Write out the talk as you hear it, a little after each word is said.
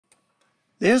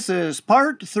This is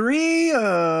part 3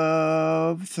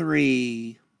 of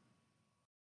 3.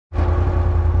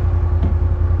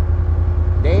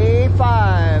 Day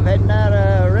 5, heading out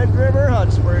of Red River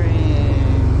Hot Springs.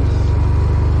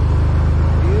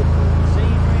 Beautiful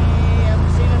scenery.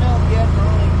 Haven't seen an elk yet. We're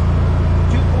only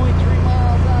 2.3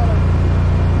 miles out of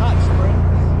Hot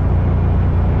Springs.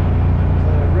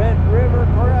 The Red River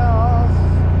Corrals.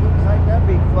 Looks like that'd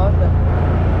be fun to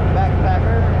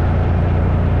backpacker.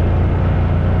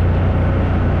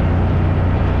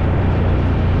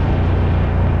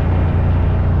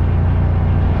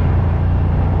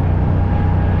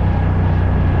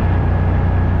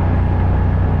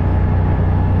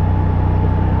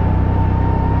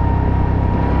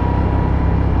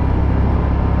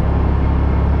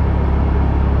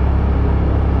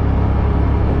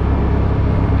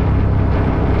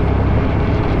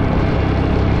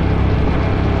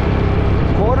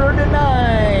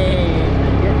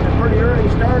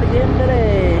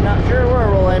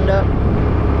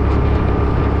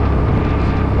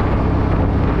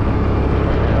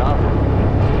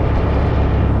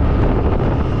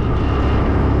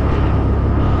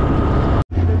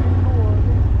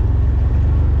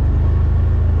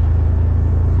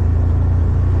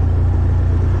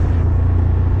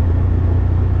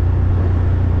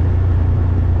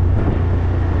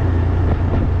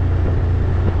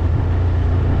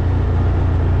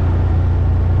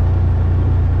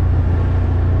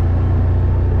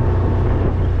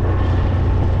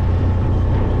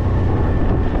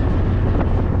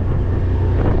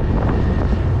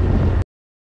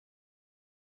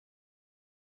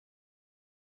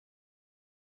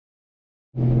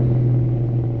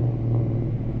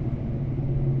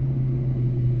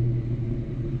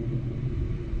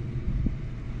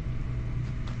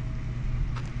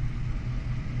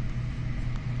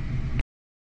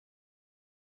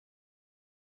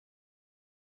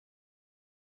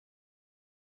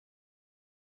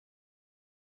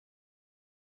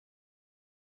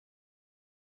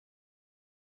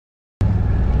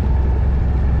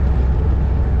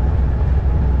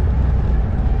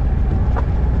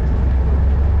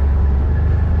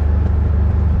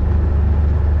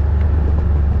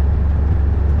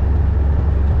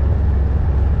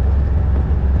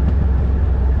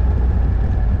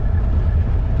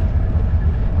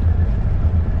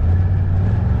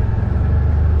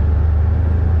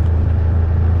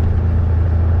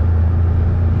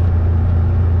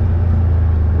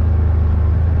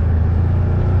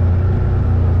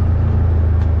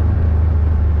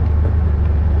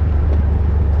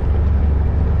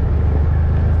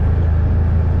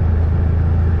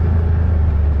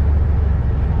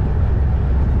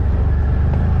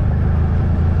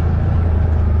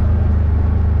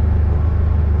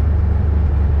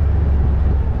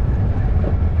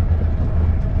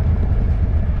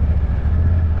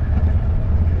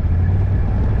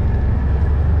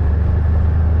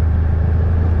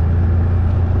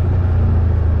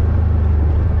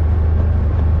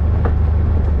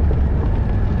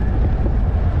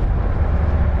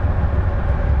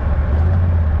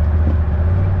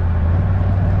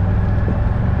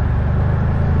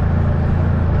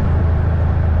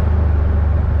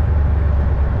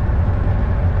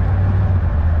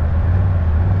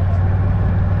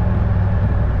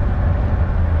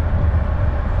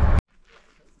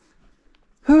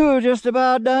 Just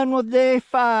about done with day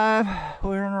 5.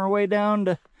 We're on our way down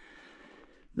to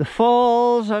the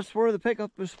falls. That's where the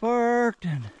pickup is parked,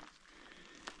 and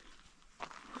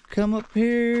come up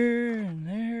here, and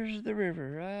there's the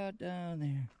river right down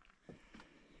there.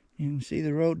 You can see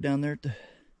the road down there at the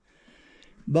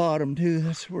bottom too.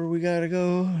 That's where we gotta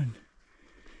go. And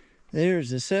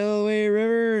there's the Selway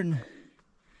River, and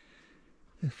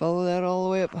we follow that all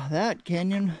the way up that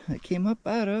canyon that came up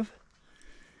out of.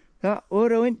 That would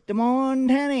have went to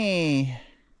Montana.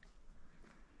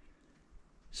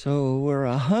 So we're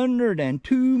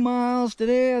 102 miles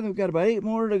today. We've got about 8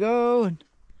 more to go. And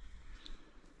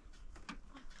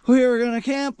we're gonna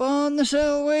camp on the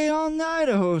Selway on the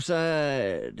Idaho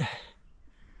side.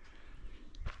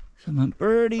 Some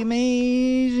pretty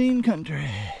amazing country.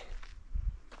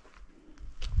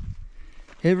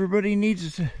 Everybody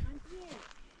needs to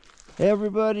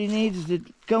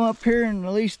come up here and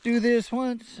at least do this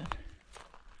once.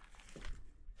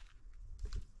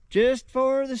 Just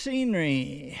for the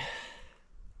scenery.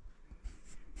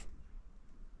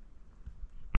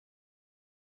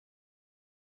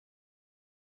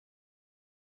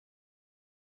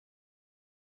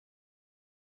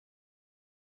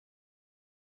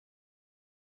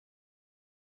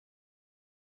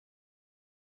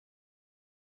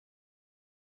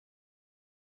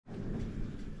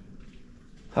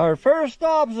 Our first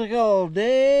obstacle,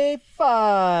 day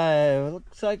 5.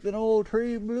 Looks like an old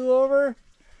tree blew over.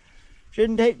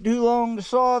 Shouldn't take too long to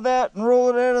saw that and roll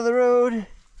it out of the road.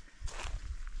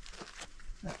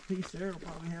 That piece there will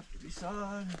probably have to be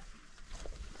sawed.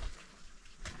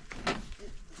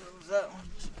 That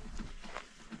one's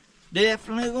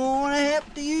definitely gonna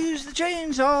have to use the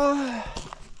chainsaw.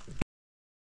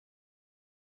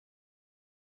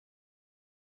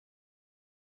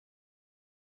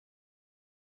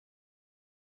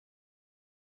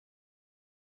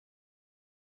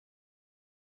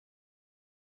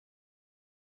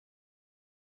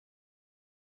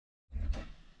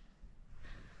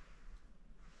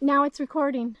 Now it's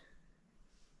recording.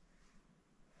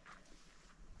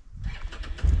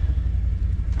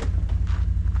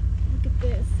 Look at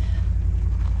this.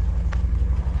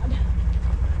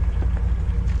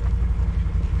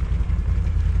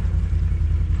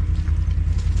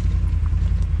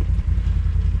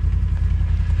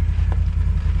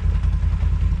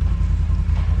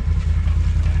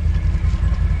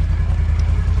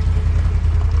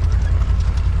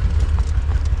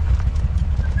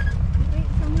 Wait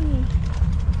for me.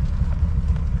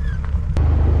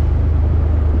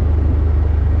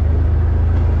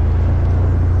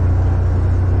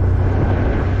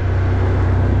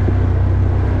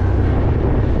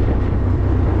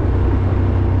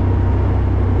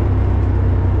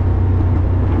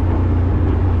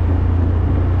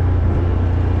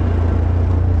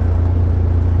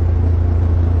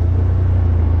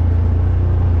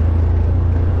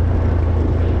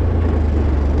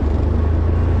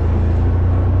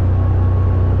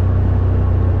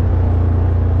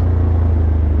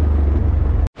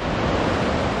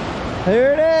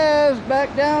 There it is,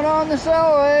 back down on the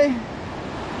Selway.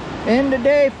 Into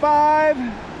day 5,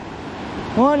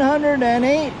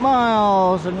 108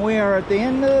 miles, and we are at the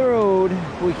end of the road.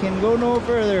 We can go no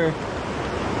further.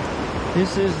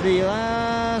 This is the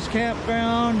last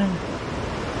campground.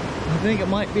 I think it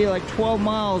might be like 12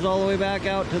 miles all the way back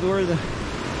out to where the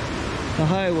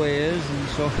highway is, and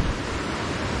so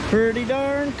pretty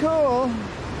darn cool.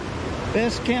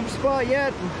 Best camp spot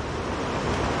yet.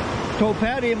 Told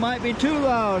Patty it might be too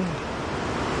loud.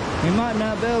 He might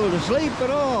not be able to sleep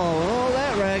at all with all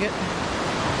that racket.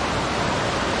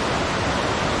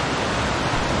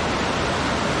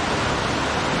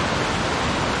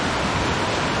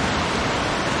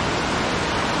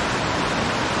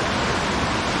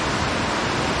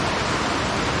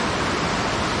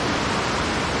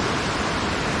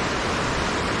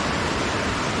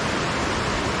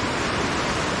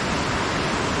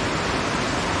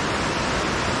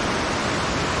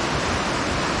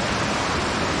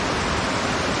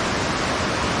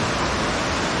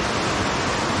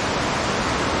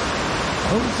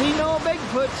 Don't see no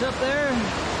Bigfoots up there.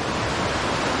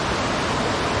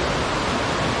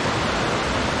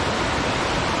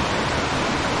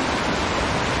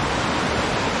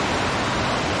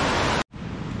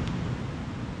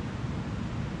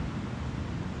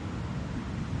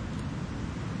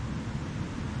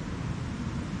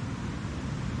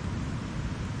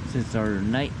 This is our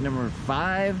night number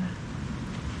 5.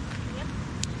 Yep.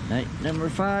 Night number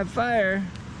 5 fire.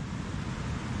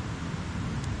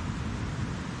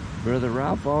 Brother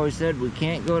Ralph always said we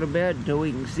can't go to bed until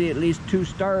we can see at least 2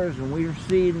 stars, and we're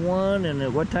seeing one. And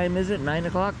at what time is it? 9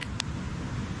 o'clock?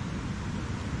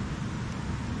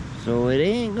 So it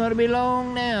ain't gonna be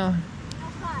long now.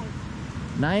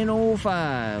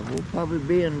 9:05. We'll probably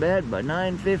be in bed by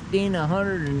 9:15.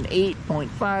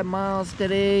 108.5 miles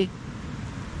today.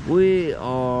 We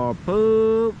are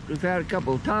pooped. We've had a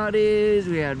couple of toddies.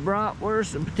 We had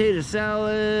bratwurst and potato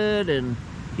salad, and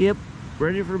yep,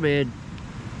 ready for bed.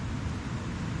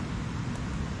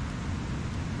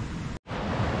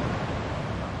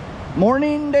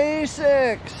 Morning, day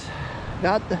 6.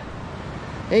 Got the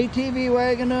ATV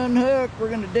wagon unhooked. We're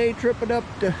gonna day trip it up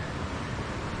to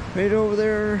right over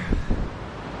there.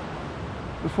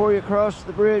 Before you cross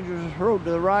the bridge, there's a road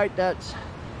to the right. That's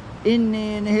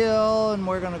Indian Hill, and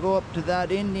we're gonna go up to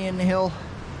that Indian Hill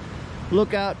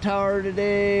lookout tower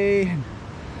today.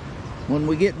 When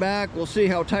we get back, we'll see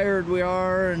how tired we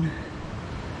are, and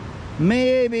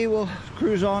maybe we'll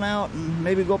cruise on out and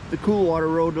maybe go up the Cool Water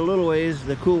Road a little ways.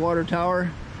 The Cool Water Tower.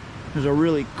 There's a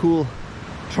really cool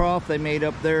trough they made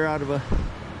up there out of a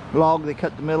log. They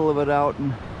cut the middle of it out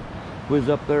and was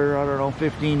up there, I don't know,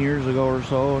 15 years ago or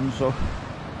so. And so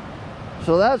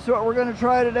that's what we're gonna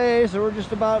try today. So we're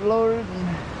just about loaded,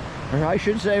 or I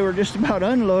should say we're just about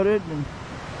unloaded,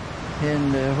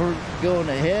 and we're going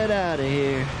to head out of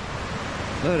here.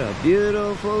 What a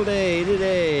beautiful day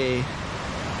today.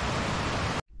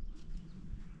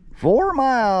 4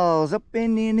 miles up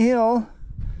Indian Hill.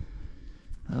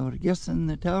 I would guess in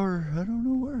the tower, I don't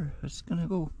know where. It's gonna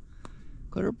go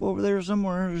clear up over there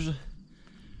somewhere. There's a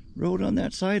road on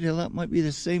that side hill. That might be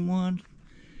the same one.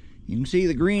 You can see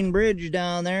the green bridge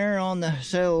down there on the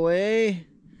Selway.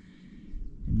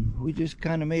 And we just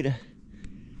kind of made a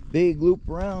big loop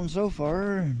around so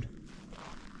far. And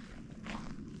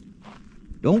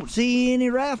don't see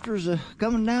any rafters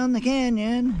coming down the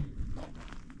canyon.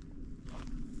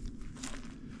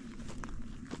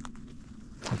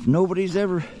 If nobody's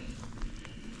ever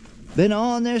been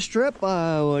on this trip,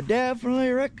 I would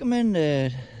definitely recommend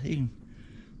it. You can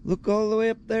look all the way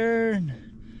up there, and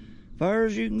as far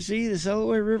as you can see, the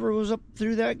Selway River goes up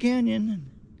through that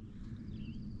canyon.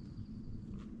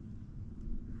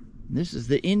 This is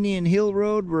the Indian Hill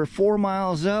Road. We're 4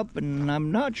 miles up, and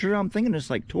I'm not sure, I'm thinking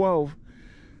it's like 12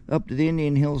 up to the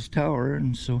Indian Hills Tower.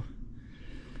 And so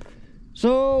it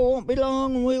won't be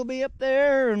long and we'll be up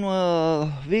there, and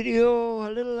we'll video a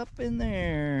little up in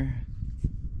there.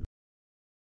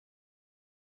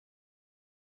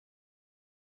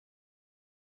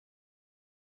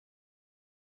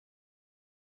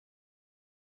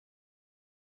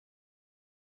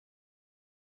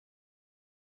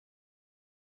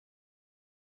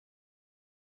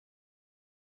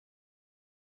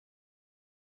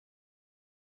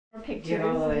 Get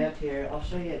all the way up here. I'll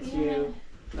show you it too.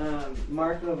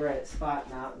 Mark over at Spot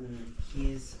Mountain,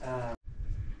 he's That's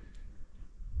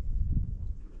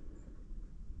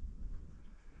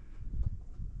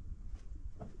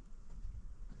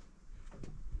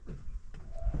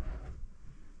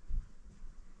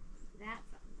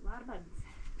a lot of bugs.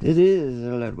 It is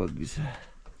a lot of bugs.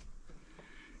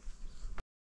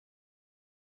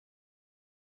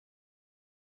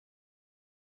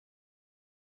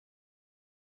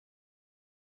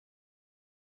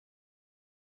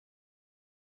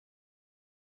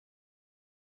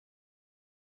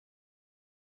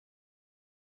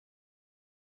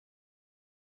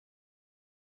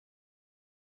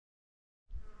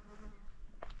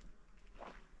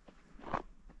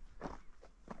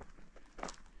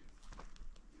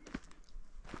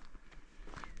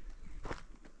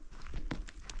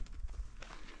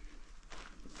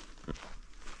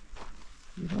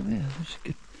 Oh yeah, there's a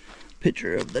good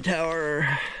picture of the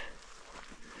tower.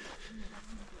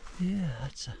 Yeah,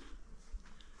 that's a...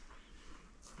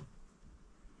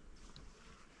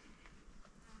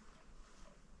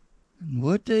 And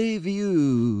what a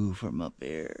view from up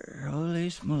here. Holy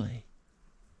smoly.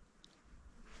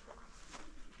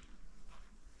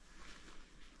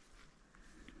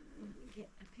 Get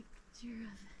a picture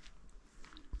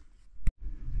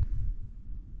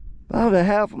of About a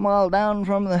half a mile down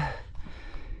from the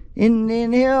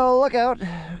Indian Hill Lookout.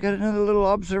 We've got another little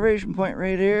observation point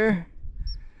right here.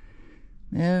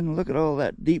 And look at all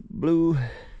that deep blue.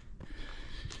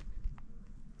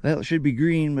 Well, it should be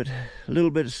green, but a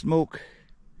little bit of smoke.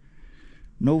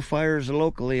 No fires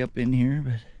locally up in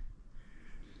here,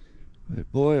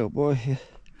 but boy, oh boy,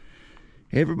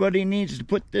 everybody needs to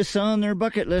put this on their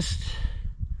bucket list.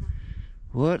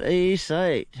 What a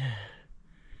sight.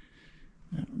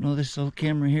 I don't know this little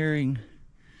camera hearing.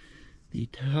 The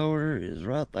tower is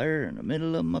right there in the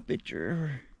middle of my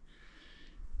picture.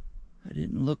 I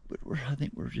didn't look, but I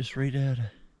think we're just right at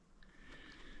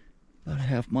about a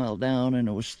half mile down, and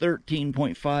it was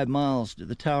 13.5 miles to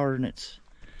the tower, and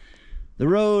the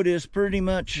road is pretty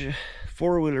much a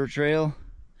four-wheeler trail,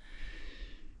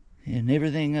 and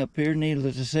everything up here,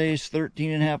 needless to say, is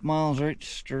 13.5 miles right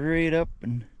straight up,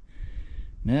 and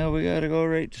now we gotta go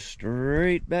right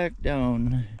straight back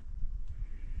down.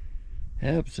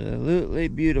 Absolutely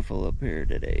beautiful up here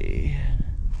today.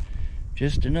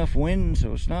 Just enough wind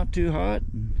so it's not too hot.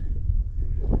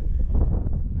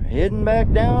 We're heading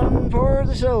back down for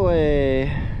the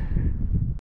Selway.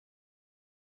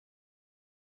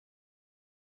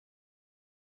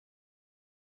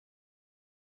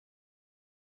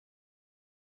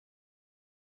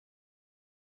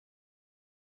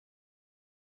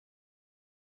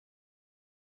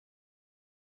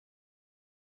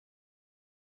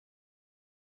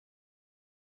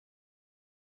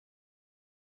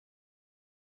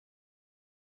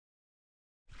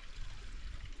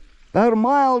 About a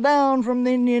mile down from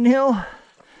the Indian Hill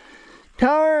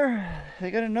Tower,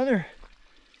 they got another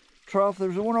trough.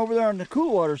 There's one over there on the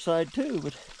cool water side too,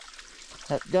 but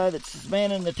that guy that's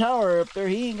manning the tower up there,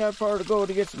 he ain't got far to go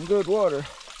to get some good water.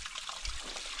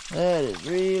 That is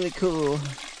really cool.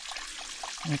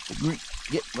 I have to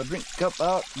get my drink cup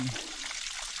out and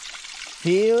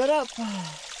fill it up.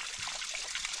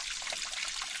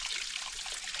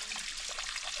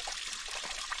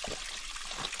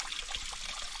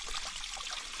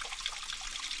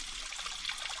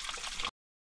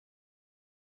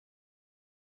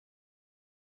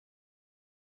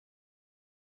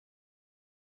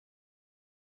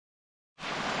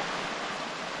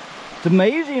 It's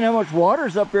amazing how much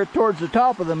water's up here towards the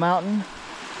top of the mountain.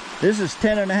 This is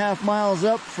 10.5 miles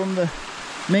up from the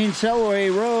main Selway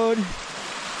road.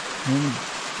 And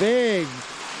big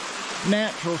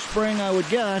natural spring, I would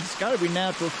guess. It's got to be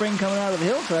natural spring coming out of the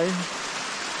hillside.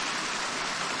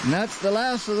 And that's the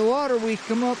last of the water. We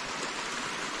come up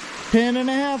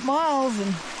 10.5 miles,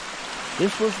 and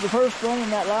this was the first one,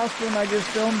 and that last one I just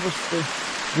filmed was the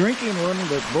drinking one.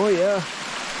 But boy, yeah,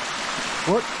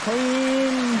 what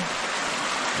clean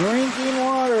drinking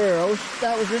water. I wish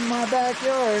that was in my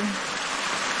backyard.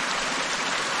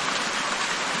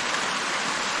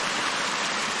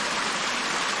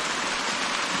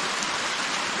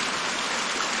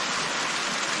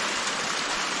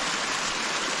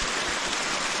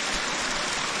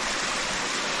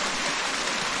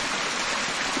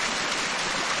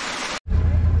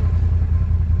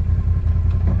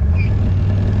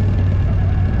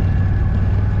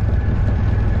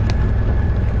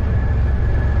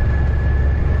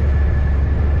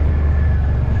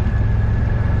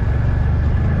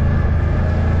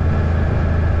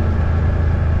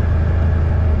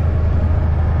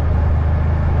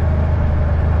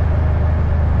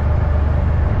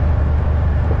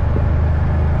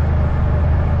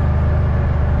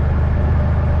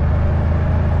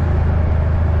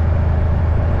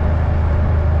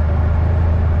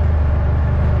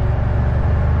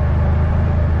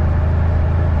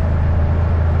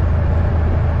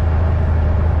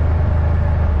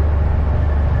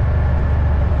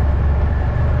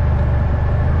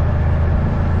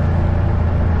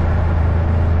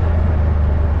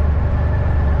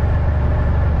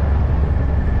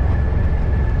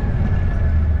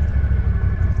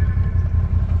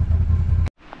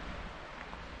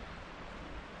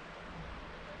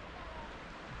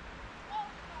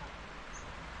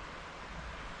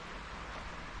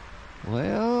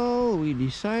 Well, we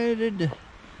decided to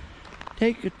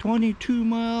take a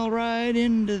 22-mile ride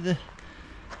into the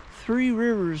Three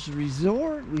Rivers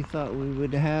Resort. We thought we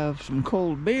would have some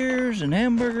cold beers and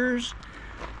hamburgers,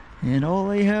 and all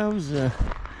they have is a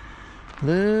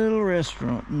little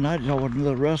restaurant. Not a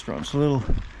little restaurant, it's a little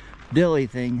deli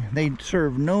thing. They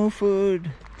serve no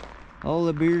food, all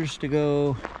the beers to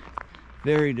go.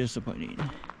 Very disappointing.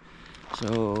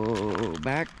 So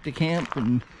back to camp,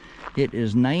 and it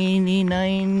is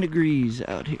 99 degrees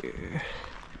out here.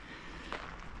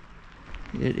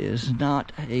 It is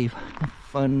not a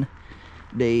fun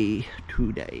day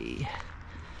today.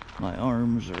 My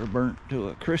arms are burnt to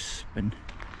a crisp, and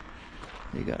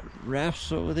they got rafts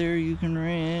over there you can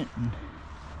rent.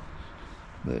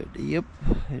 But yep,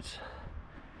 it's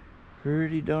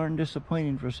pretty darn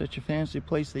disappointing for such a fancy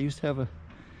place. They used to have a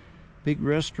big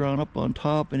restaurant up on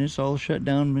top, and it's all shut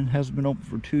down and hasn't been open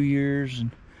for 2 years,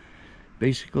 and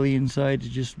basically inside to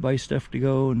just buy stuff to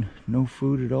go and no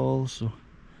food at all. So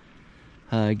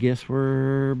I guess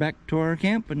we're back to our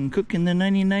camp and cooking the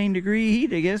 99-degree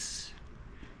heat, I guess.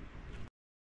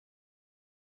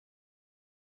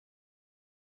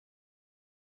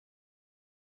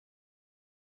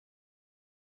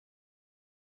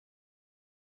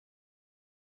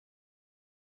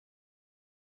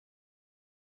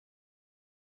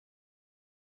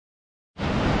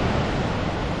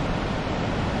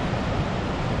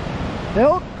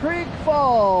 Elk Creek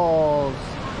Falls.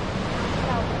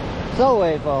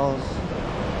 Selway Falls.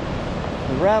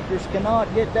 The raptors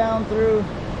cannot get down through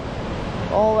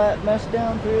all that mess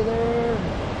down through there.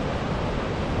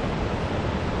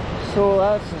 So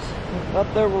that's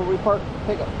up there where we park the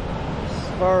pickup,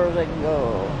 as far as I can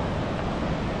go.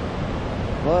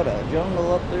 What a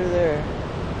jungle up through there.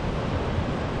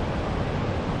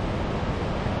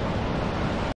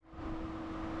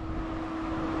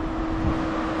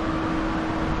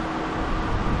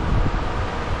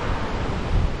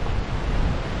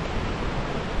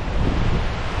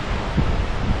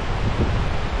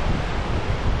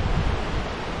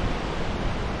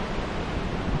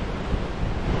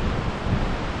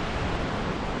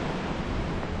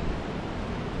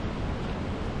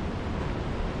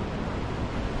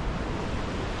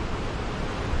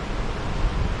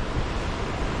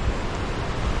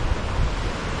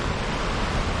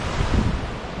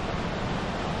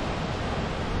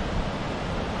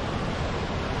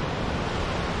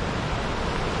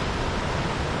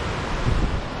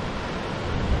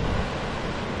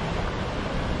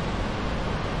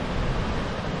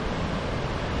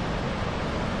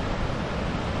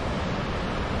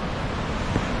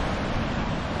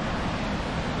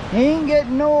 Ain't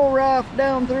getting no raft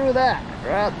down through that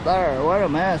right there. What a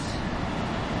mess.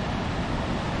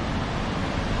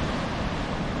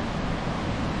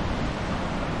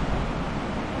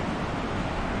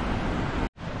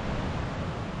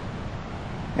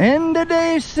 End of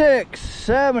day 6,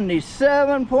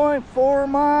 77.4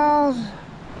 miles.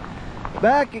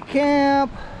 Back at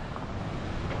camp.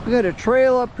 We got a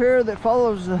trail up here that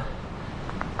follows the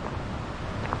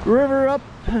river up,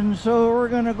 and so we're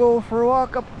gonna go for a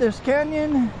walk up this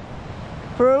canyon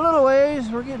for a little ways.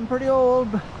 We're getting pretty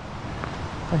old, but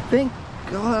I think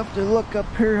I'll have to look up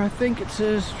here. I think it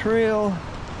says trail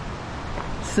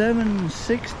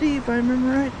 760 if I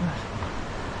remember right. But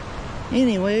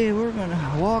anyway, we're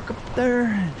gonna walk up there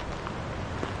and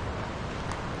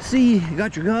see. You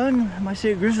got your gun? I might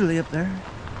see a grizzly up there.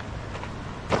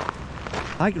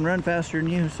 I can run faster than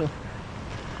you, so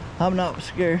I'm not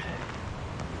scared.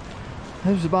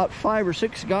 There's about 5 or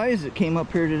 6 guys that came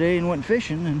up here today and went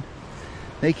fishing, and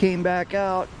they came back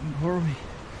out where we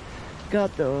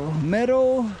got the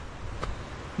Meadow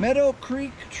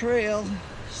Creek Trail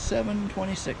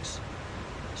 726.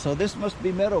 So this must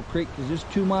be Meadow Creek, because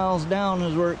just 2 miles down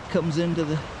is where it comes into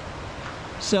the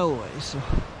Selway.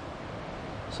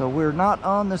 So we're not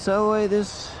on the Selway.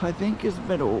 This, I think, is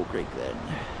Meadow Creek then.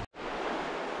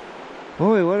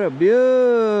 Boy, what a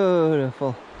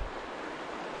beautiful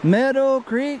Meadow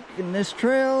Creek, and this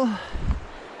trail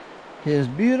is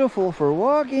beautiful for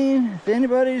walking. If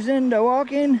anybody's into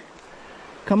walking,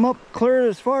 come up clear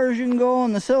as far as you can go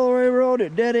on the Selway Road.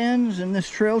 It dead ends and this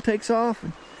trail takes off,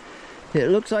 and it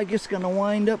looks like it's gonna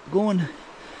wind up going,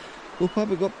 we'll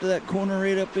probably go up to that corner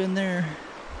right up in there.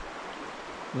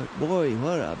 But boy,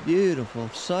 what a beautiful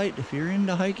sight. If you're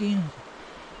into hiking,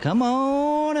 come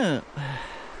on up.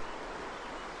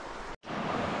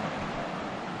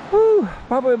 Whew,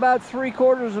 probably about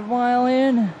 3/4 of a mile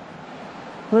in.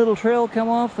 Little trail come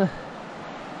off the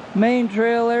main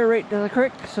trail there right to the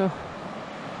creek, so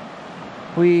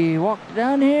we walked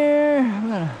down here. I'm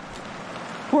gonna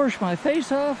wash my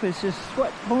face off. It's just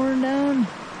sweat pouring down.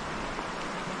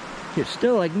 It's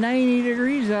still like 90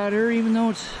 degrees out here, even though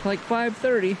it's like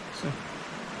 5:30. So,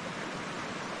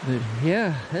 but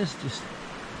yeah, that's just,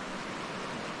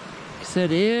 like I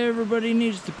said, everybody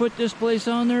needs to put this place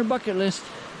on their bucket list.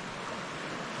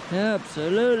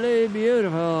 Absolutely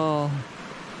beautiful. I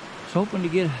was hoping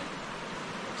to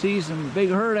see some big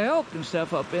herd of elk and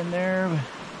stuff up in there, but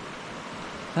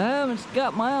I haven't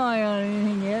got my eye on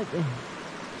anything yet. They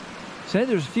said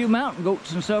there's a few mountain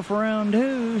goats and stuff around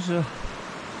too, so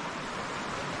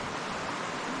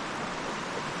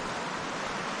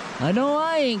I know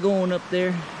I ain't going up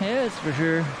there, that's for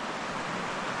sure.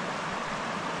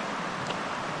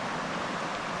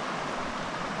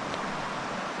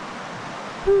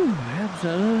 Whew,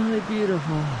 absolutely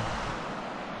beautiful.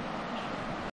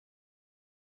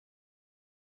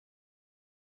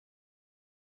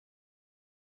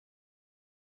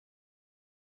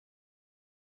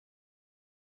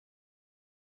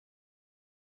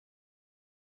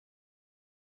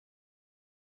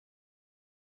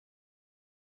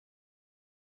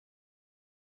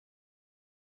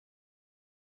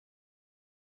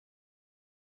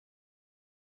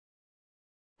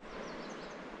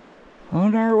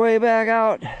 On our way back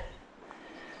out,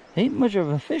 ain't much of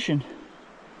a fishing.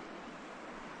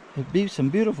 It'd be some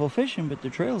beautiful fishing, but the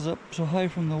trail's up so high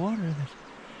from the water that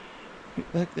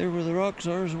right back there where the rocks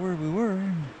are is where we were.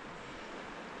 And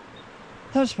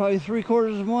that's probably 3/4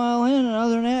 of a mile in, and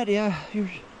other than that, yeah,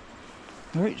 you're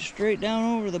right straight down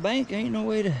over the bank. Ain't no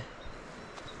way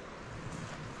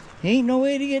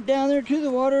to get down there to the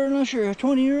water unless you're a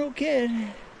 20-year-old kid.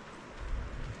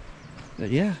 But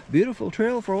yeah, beautiful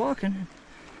trail for walking,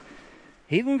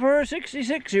 even for a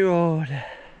 66-year-old.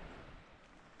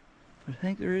 I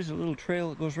think there is a little trail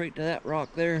that goes right to that rock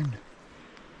there, and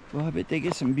well, I bet they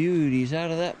get some beauties out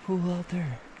of that pool out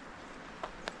there.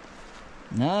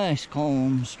 Nice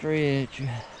calm stretch.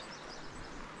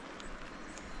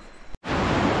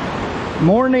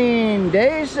 Morning,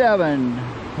 day 7.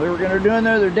 We were gonna do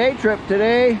another day trip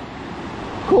today.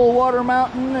 Cool Water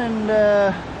Mountain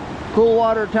and Cool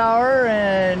Water Tower,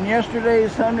 and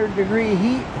yesterday's 100-degree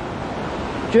heat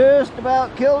just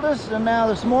about killed us, and now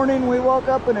this morning we woke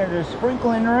up and it is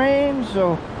sprinkling rain,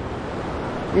 so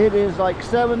it is like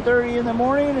 7:30 in the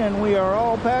morning and we are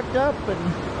all packed up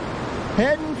and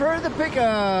heading for the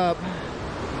pickup.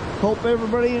 Hope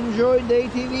everybody enjoyed the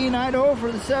ATV in Idaho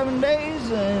for the 7 days,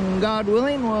 and God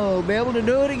willing we'll be able to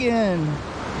do it again.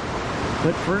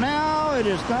 But for now, it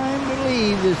is time to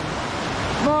leave this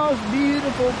most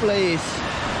beautiful place.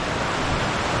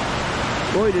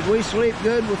 Boy, did we sleep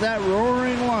good with that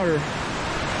roaring water.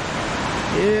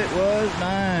 It was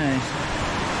nice.